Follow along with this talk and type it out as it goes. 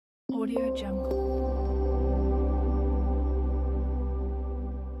Audio Jungle.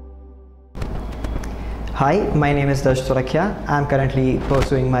 Hi, my name is Darsh Turakhia. I am currently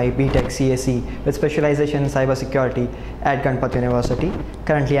pursuing my B.Tech CSE with specialization in cybersecurity at Ganpat University.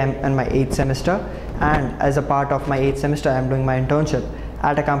 Currently, I am in my 8th semester, and as a part of my 8th semester, I am doing my internship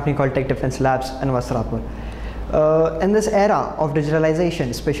at a company called Tech Defense Labs in Vasrapur. In this era of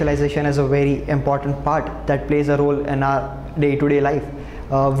digitalization, specialization is a very important part that plays a role in our day-to-day life.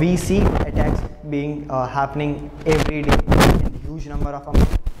 We see attacks being happening every day in huge number of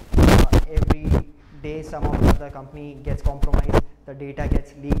amounts. Every day some of the other company gets compromised, the data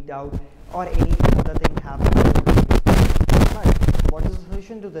gets leaked out, or any other thing happens. But what is the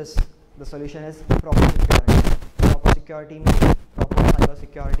solution to this? The solution is proper security. Proper security means proper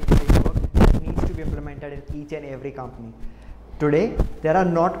cybersecurity framework that needs to be implemented in each and every company. Today, there are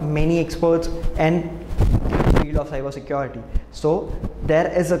not many experts in the field of cybersecurity. So, there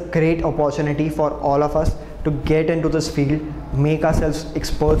is a great opportunity for all of us to get into this field, make ourselves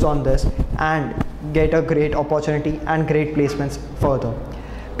experts on this, and get a great opportunity and great placements further.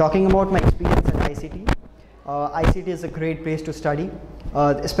 Talking about my experience at ICT, ICT is a great place to study.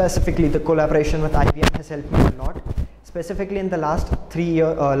 Specifically, the collaboration with IBM has helped me a lot. Specifically, in the last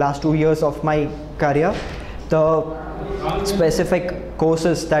 2 years of my career, the specific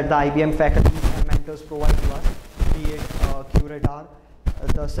courses that the IBM faculty and mentors provide to us, be it QRadar,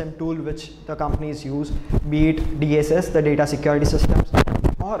 the SIM tool which the companies use, be it DSS, the data security systems,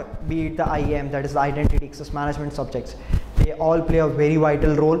 or be it the IAM, that is the identity access management subjects. They all play a very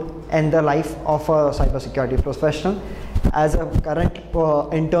vital role in the life of a cybersecurity professional. As a current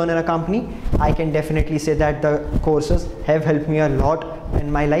intern in a company, I can definitely say that the courses have helped me a lot in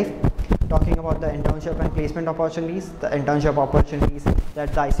my life. Talking about the internship and placement opportunities, the internship opportunities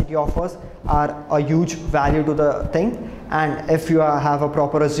that the ICT offers are a huge value to the thing, and if you have a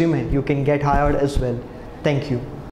proper resume, you can get hired as well. Thank you.